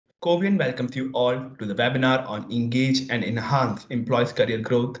Covian welcomes you all to the webinar on Engage and Enhance Employees' Career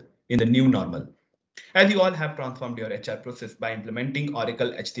Growth in the New Normal. As you all have transformed your HR process by implementing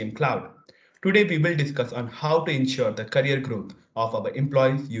Oracle HCM Cloud, today we will discuss on how to ensure the career growth of our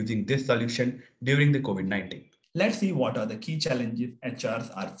employees using this solution during the COVID-19. Let's see what are the key challenges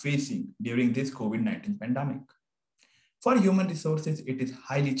HRs are facing during this COVID-19 pandemic. For human resources, it is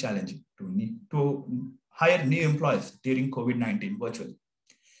highly challenging to hire new employees during COVID-19 virtually.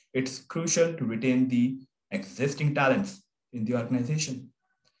 It's crucial to retain the existing talents in the organization.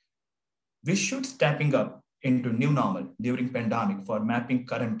 We should stepping up into new normal during pandemic for mapping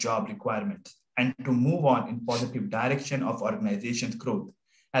current job requirements and to move on in positive direction of organization's growth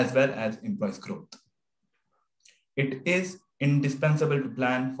as well as employees' growth. It is indispensable to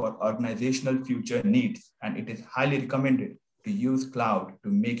plan for organizational future needs, and it is highly recommended to use cloud to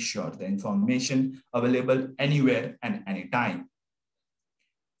make sure the information available anywhere and anytime.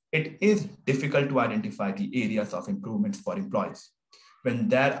 It is difficult to identify the areas of improvements for employees when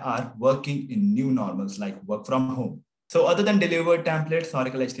they are working in new normals like work from home. So other than delivered templates,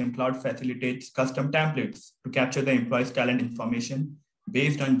 Oracle HCM Cloud facilitates custom templates to capture the employee's talent information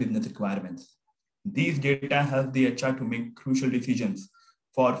based on business requirements. These data help the HR to make crucial decisions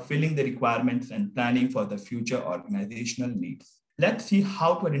for filling the requirements and planning for the future organizational needs. Let's see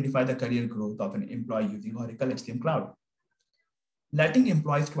how to identify the career growth of an employee using Oracle HCM Cloud. Letting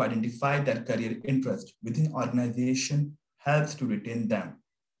employees to identify their career interest within organization helps to retain them.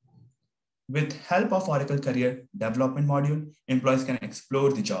 With help of Oracle Career Development module, employees can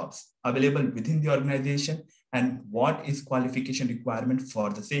explore the jobs available within the organization and what is qualification requirement for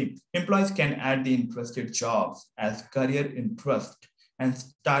the same. Employees can add the interested jobs as career interest and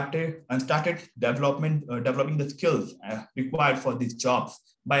started developing the skills required for these jobs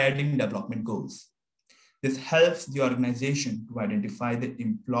by adding development goals. This helps the organization to identify the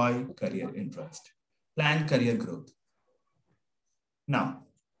employee career interest, plan career growth. Now,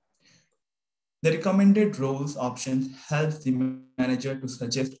 the recommended roles options helps the manager to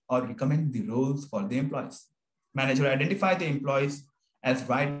suggest or recommend the roles for the employees. Manager identify the employees as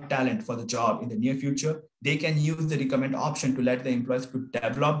right talent for the job in the near future. They can use the recommend option to let the employees to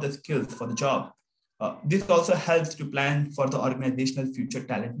develop the skills for the job. This also helps to plan for the organizational future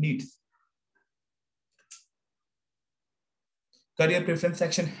talent needs. Career preference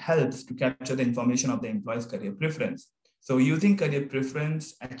section helps to capture the information of the employee's career preference. So using career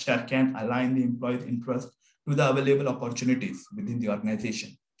preference, HR can align the employee's interest to the available opportunities within the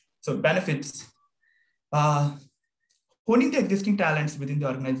organization. So benefits, honing the existing talents within the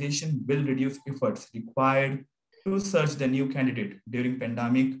organization will reduce efforts required to search the new candidate during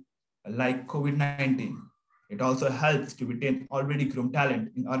pandemic like COVID-19. It also helps to retain already grown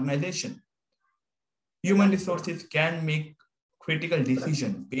talent in organization. Human resources can make critical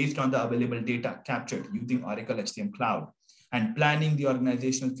decisions based on the available data captured using Oracle HCM Cloud and planning the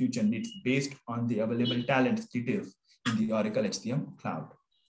organizational future needs based on the available talent details in the Oracle HCM Cloud.